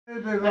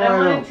But I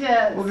wanted to see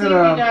if you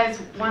guys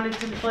wanted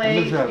to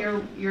play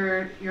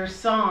your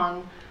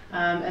song,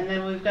 and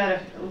then we've got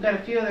a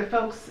few other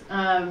folks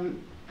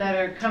that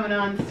are coming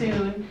on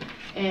soon,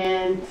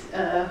 and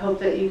hope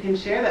that you can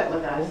share that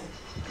with us.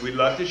 We'd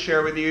love to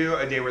share with you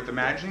A Day Worth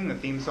Imagining, the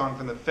theme song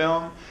from the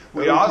film.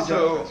 We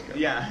also,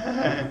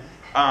 yeah,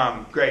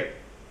 great.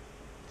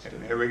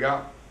 Here we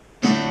go.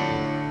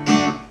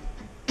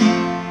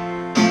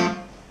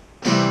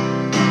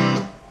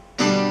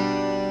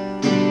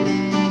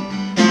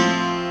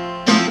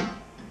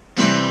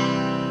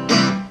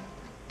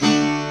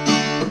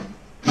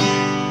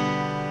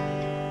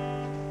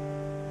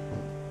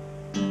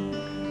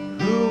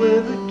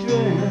 Whoever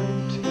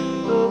dreamt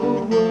of a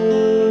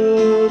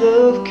world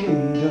of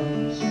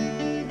kingdoms?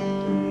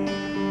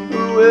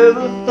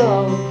 Whoever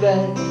thought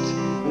that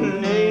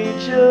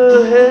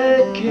nature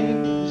had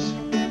kings?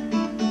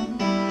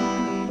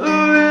 Who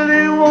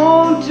really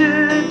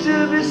wanted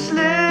to be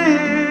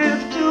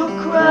slave to a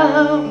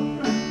crown?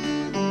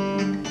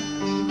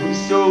 Who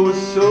so was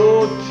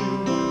sold to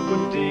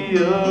put the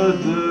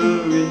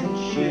other in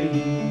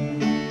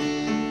chains?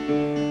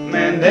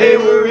 Man, they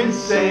were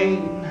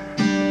insane.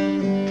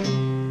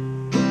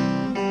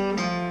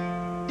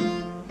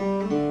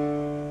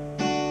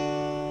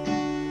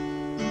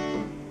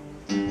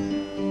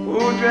 Who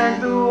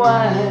drank the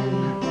wine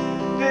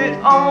that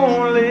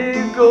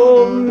only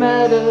gold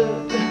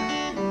mattered?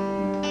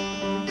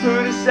 Who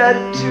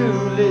decided to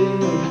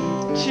live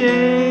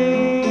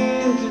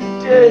chained to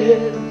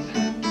death?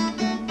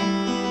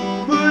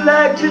 Who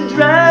liked to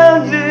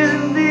drown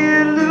in the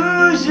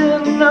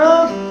illusion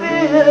of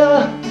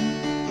fear?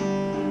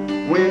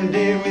 When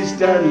did we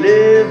start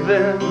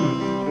living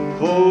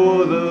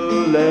for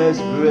the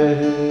last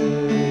breath?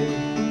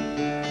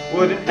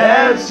 What an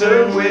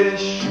absurd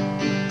wish.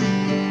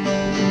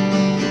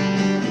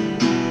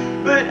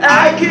 But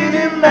I can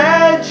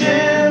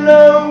imagine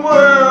a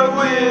world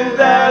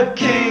without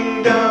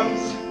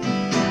kingdoms.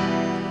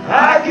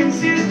 I can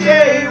see the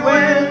day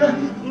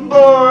when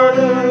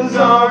borders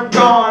are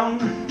gone.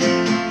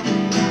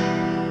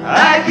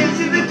 I can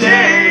see the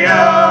day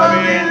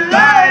of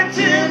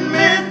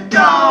enlightenment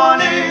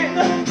dawning.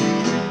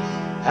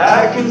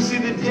 I can see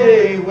the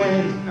day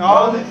when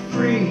all is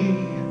free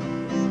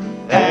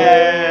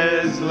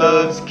as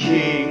love's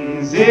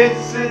kings.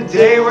 It's a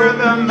day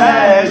worth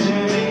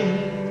imagining.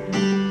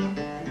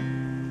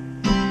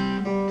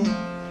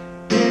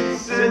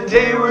 A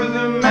day worth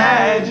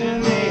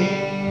imagining.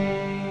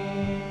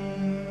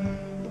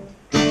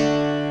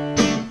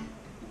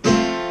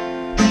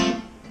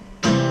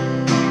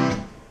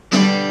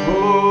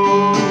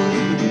 Oh,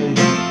 yeah.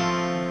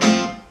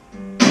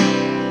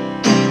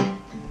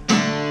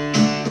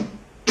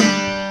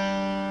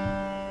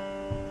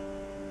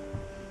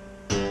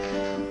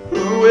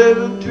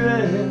 Whoever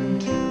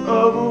dreamt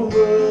of a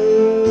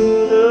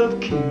world of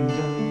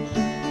kingdoms?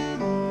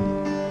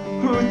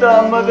 Who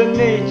thought Mother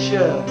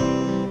Nature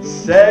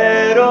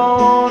sat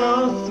on a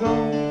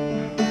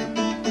throne?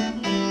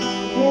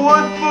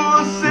 What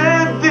fool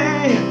said the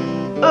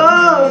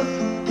earth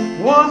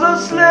was a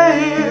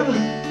slave?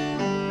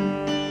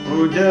 Who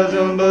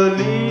doesn't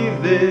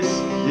believe this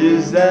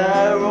is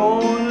our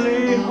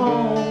only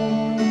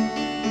home?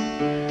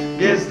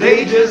 Guess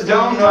they just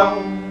don't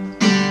know.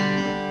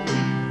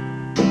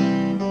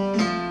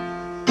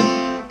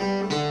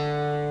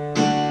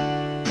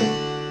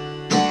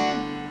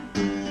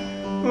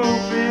 Who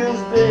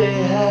feels they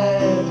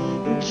have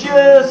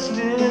just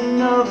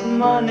enough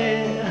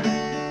money?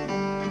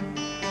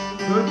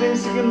 Who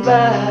thinks they can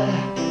buy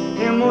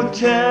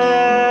immortality?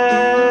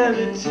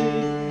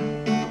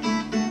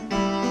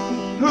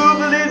 Who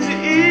believes the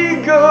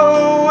ego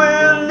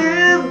will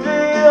live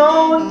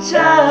beyond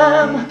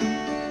time?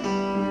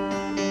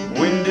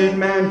 When did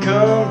man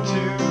come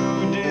to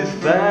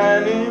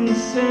define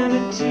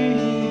insanity?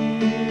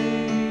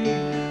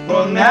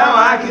 Well, now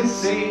I can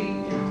see.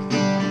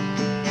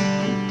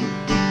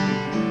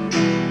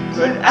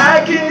 But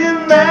I can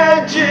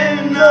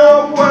imagine a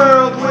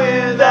world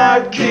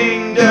without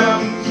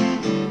kingdoms.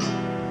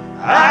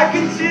 I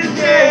can see a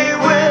day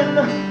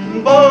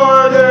when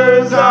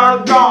borders are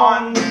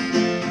gone.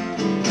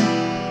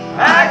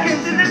 I can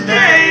see the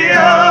day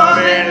of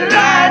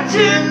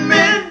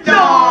enlightenment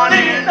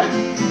dawning.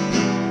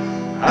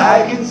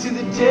 I can see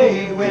the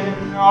day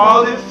when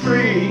all is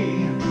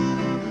free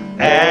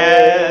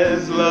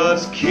as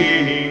love's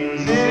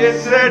kings.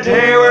 It's a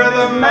day worth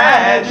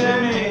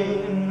imagining.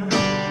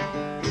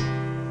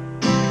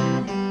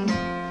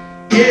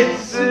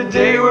 It's a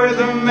day worth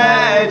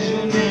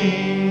imagining.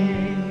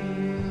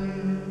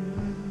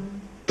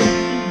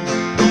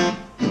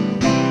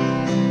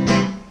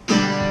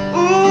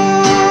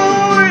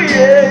 Ooh,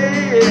 yeah,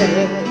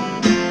 yeah.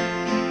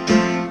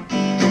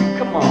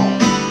 Come on.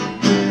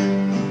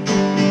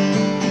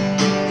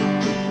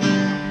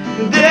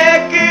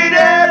 Decade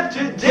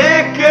after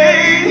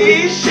decade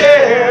he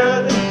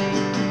shared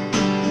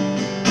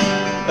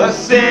a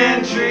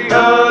century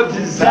of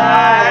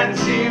designs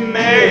he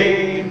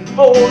made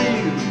for you.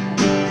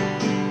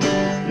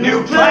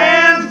 New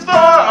plans for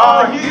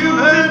our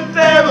human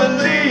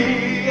family.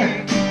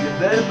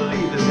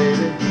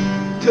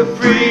 to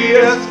free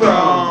us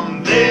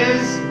from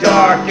this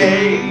dark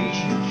age,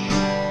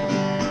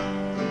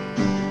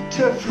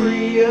 to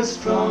free us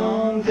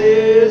from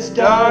this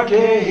dark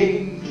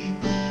age,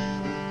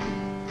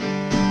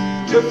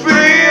 to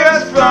free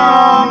us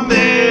from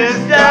this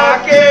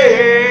dark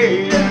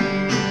age,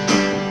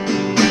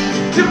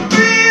 to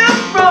free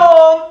us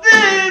from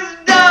this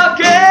dark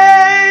age.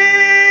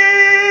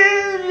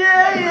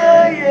 Yeah,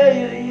 yeah,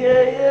 yeah, yeah,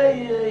 yeah,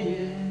 yeah,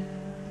 yeah.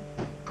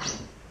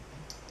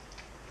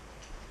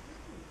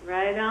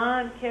 Right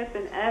on, Kip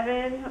and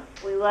Evan.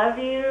 We love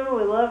you.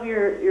 We love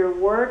your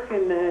work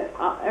and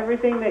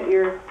everything that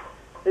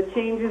the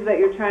changes that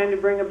you're trying to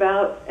bring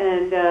about.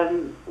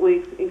 And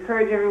we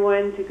encourage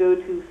everyone to go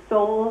to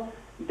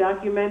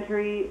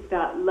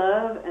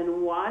souldocumentary.love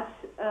and watch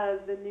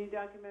the new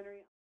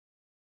documentary.